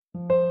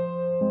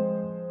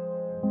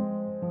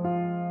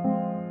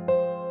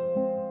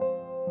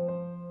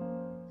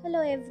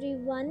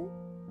everyone.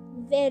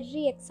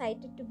 Very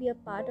excited to be a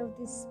part of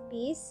this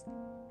space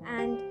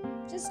and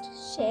just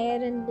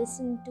share and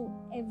listen to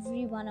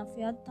every one of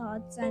your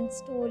thoughts and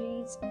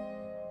stories.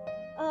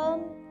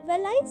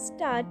 I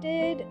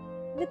started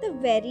with a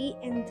very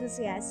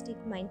enthusiastic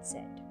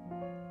mindset,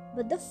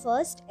 but the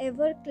first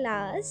ever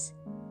class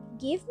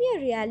gave me a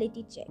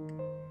reality check.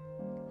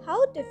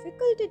 How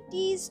difficult it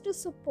is to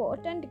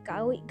support and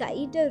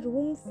guide a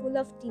room full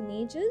of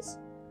teenagers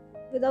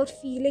without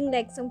feeling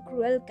like some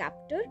cruel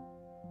captor.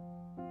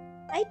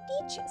 I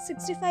teach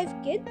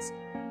 65 kids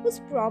whose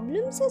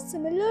problems are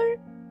similar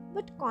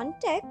but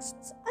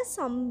contexts are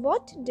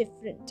somewhat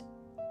different.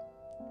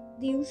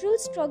 The usual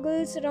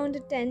struggles around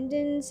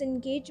attendance,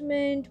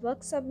 engagement,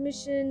 work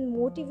submission,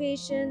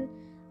 motivation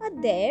are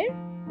there.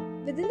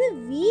 Within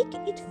a week,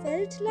 it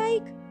felt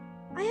like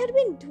I had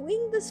been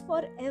doing this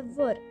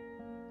forever.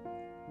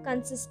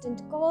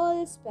 Consistent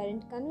calls,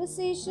 parent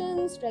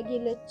conversations,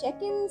 regular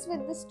check-ins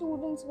with the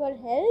students were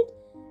held.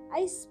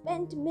 I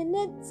spent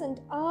minutes and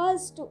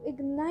hours to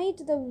ignite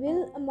the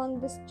will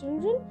among the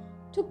children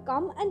to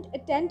come and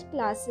attend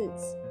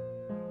classes.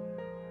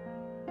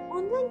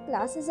 Online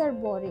classes are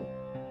boring.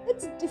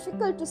 It's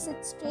difficult to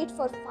sit straight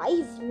for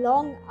 5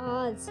 long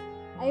hours.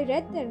 I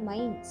read their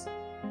minds.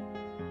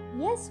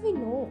 Yes, we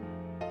know.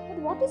 But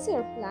what is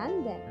your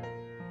plan then?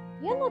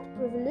 We are not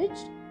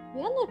privileged.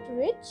 We are not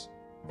rich.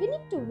 We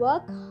need to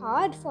work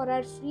hard for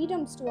our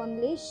freedoms to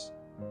unleash.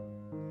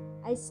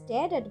 I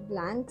stared at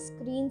blank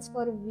screens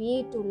for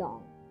way too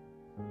long.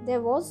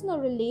 There was no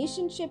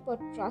relationship or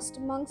trust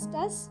amongst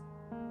us.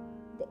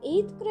 The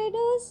 8th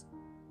graders,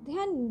 they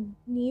are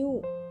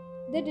new.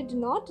 They did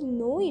not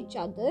know each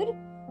other.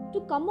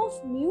 To come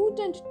off mute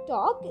and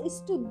talk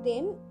is to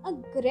them a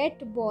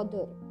great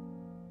bother.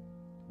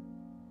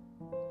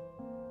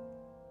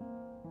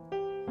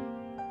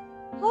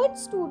 Heard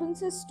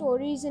students'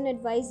 stories in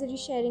advisory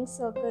sharing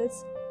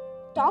circles,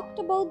 talked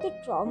about the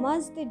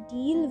traumas they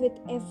deal with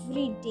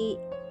every day.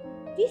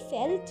 We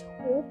felt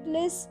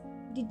hopeless,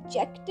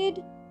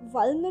 dejected,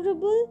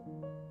 vulnerable,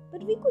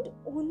 but we could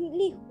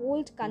only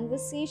hold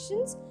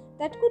conversations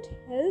that could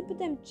help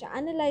them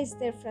channelize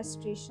their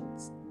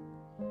frustrations.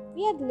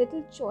 We had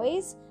little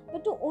choice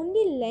but to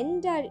only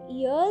lend our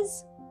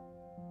ears,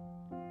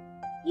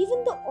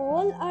 even though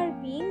all our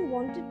being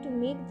wanted to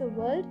make the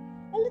world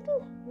a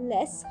little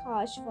less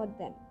harsh for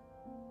them.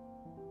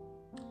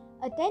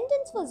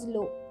 Attendance was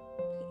low.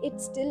 It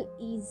still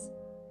is.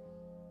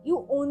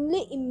 You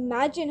only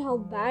imagine how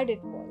bad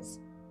it was.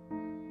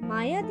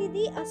 Maya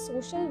Didi, a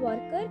social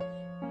worker,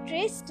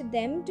 traced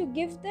them to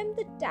give them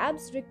the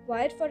tabs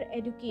required for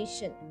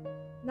education,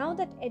 now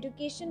that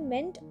education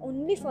meant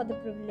only for the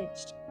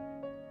privileged.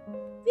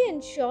 We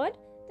ensured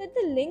that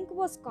the link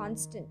was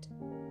constant,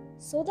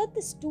 so that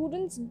the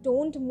students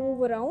don't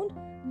move around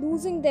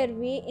losing their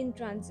way in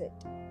transit.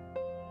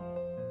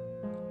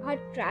 Our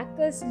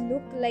trackers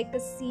look like a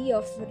sea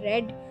of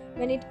red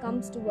when it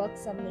comes to work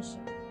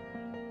submission.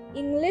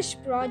 English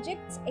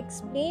projects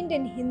explained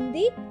in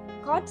Hindi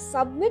got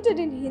submitted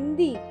in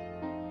Hindi.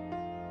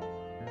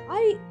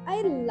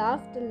 I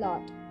laughed a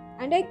lot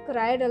and I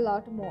cried a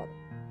lot more,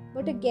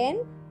 but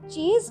again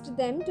chased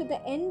them to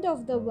the end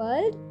of the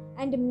world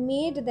and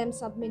made them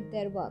submit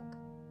their work.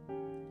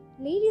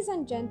 Ladies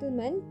and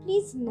gentlemen,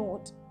 please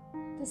note,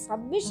 the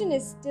submission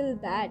is still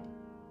bad.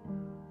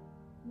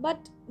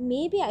 But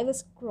maybe I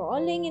was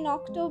crawling in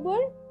October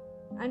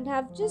and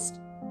have just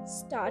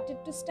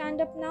started to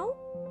stand up now.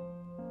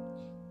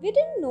 We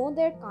didn't know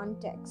their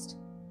context.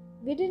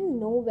 We didn't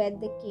know where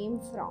they came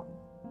from.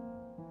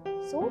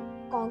 So,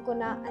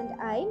 Konkona and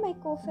I, my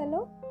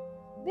co-fellow,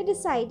 we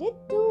decided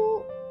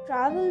to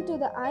travel to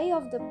the eye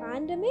of the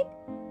pandemic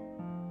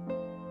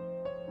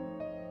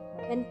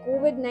when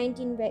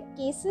COVID-19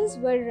 cases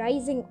were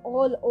rising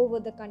all over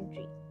the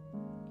country.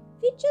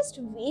 We just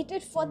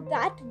waited for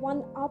that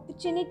one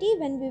opportunity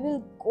when we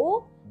will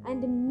go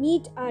and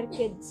meet our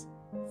kids.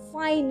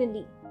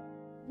 Finally,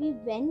 we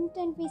went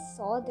and we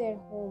saw their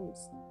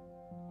homes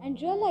and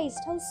realized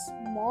how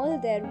small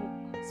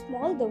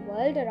the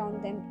world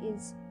around them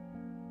is.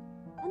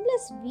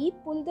 Unless we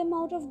pull them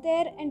out of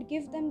there and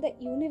give them the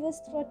universe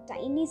through a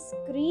tiny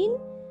screen,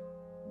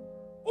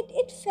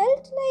 it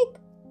felt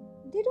like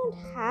they don't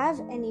have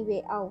any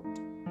way out.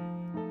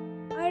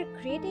 Our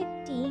created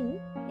team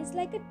is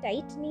like a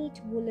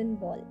tight-knit woolen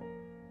ball.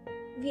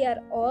 We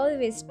are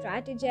always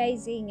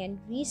strategizing and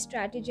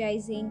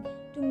re-strategizing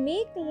to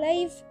make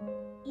life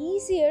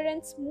easier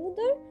and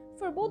smoother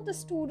for both the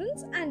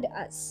students and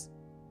us.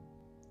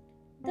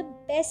 The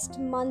best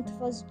month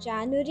was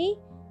January,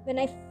 when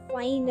I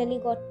finally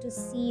got to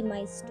see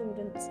my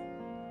students.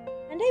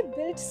 And I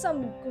built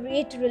some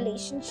great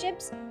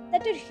relationships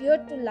that are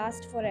here to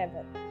last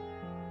forever.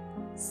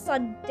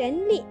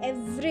 Suddenly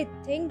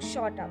everything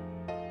shot up.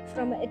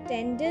 From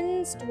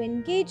attendance to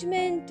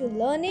engagement to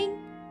learning.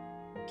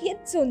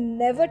 Kids who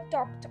never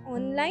talked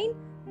online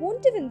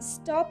won't even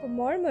stop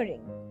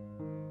murmuring.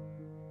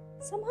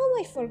 Somehow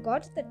I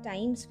forgot the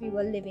times we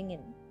were living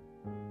in.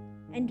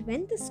 And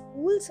when the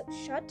schools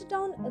shut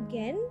down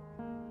again,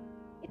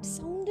 it It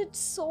sounded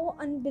so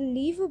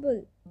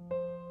unbelievable.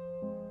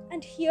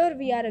 And here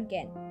we are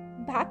again,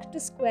 back to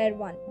square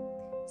one,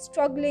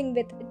 struggling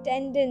with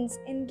attendance,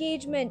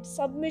 engagement,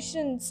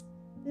 submissions,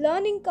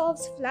 learning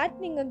curves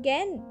flattening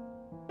again.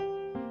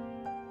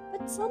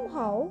 But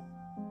somehow,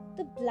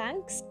 the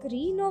blank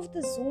screen of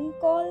the Zoom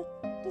call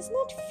does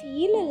not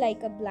feel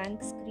like a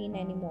blank screen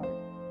anymore.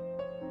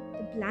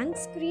 The blank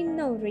screen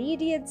now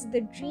radiates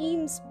the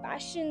dreams,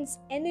 passions,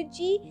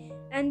 energy,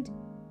 and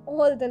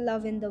all the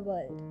love in the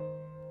world.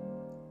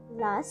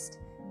 Last,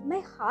 my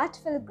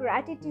heartfelt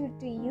gratitude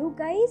to you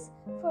guys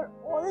for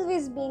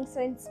always being so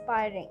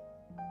inspiring.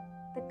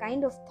 The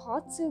kind of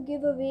thoughts you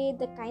give away,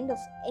 the kind of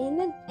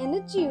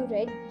energy you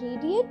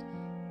radiate,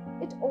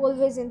 it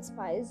always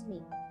inspires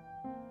me.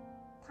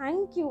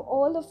 Thank you,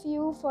 all of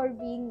you, for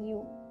being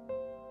you.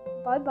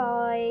 Bye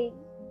bye.